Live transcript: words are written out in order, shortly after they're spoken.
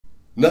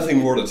Nothing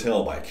More to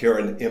Tell by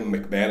Karen M.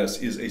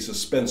 McManus is a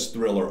suspense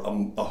thriller,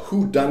 a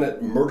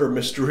whodunit murder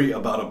mystery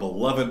about a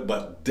beloved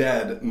but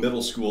dead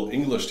middle school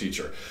English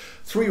teacher.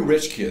 3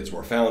 rich kids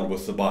were found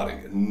with the body.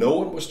 No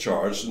one was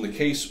charged and the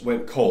case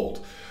went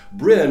cold.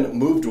 Bryn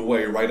moved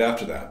away right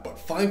after that, but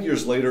 5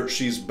 years later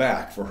she's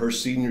back for her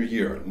senior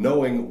year,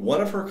 knowing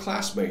one of her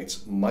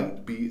classmates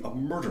might be a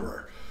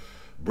murderer.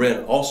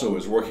 Bryn also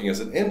is working as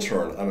an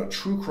intern on a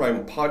true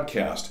crime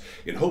podcast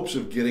in hopes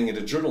of getting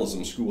into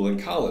journalism school in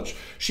college.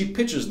 She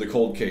pitches the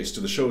cold case to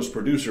the show's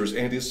producers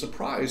and is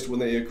surprised when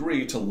they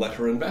agree to let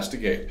her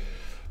investigate.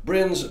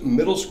 Bryn's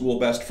middle school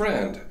best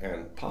friend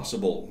and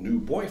possible new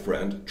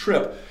boyfriend,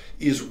 Trip,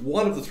 is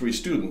one of the 3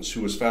 students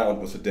who was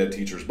found with the dead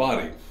teacher's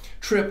body.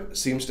 Trip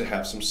seems to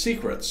have some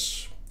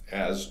secrets,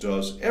 as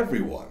does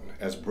everyone,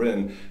 as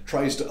Bryn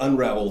tries to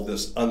unravel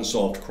this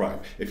unsolved crime.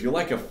 If you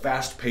like a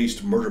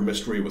fast-paced murder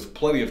mystery with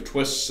plenty of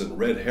twists and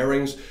red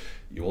herrings,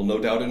 you will no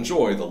doubt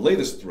enjoy the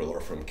latest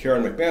thriller from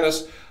Karen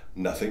McManus,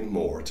 Nothing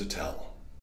More to Tell.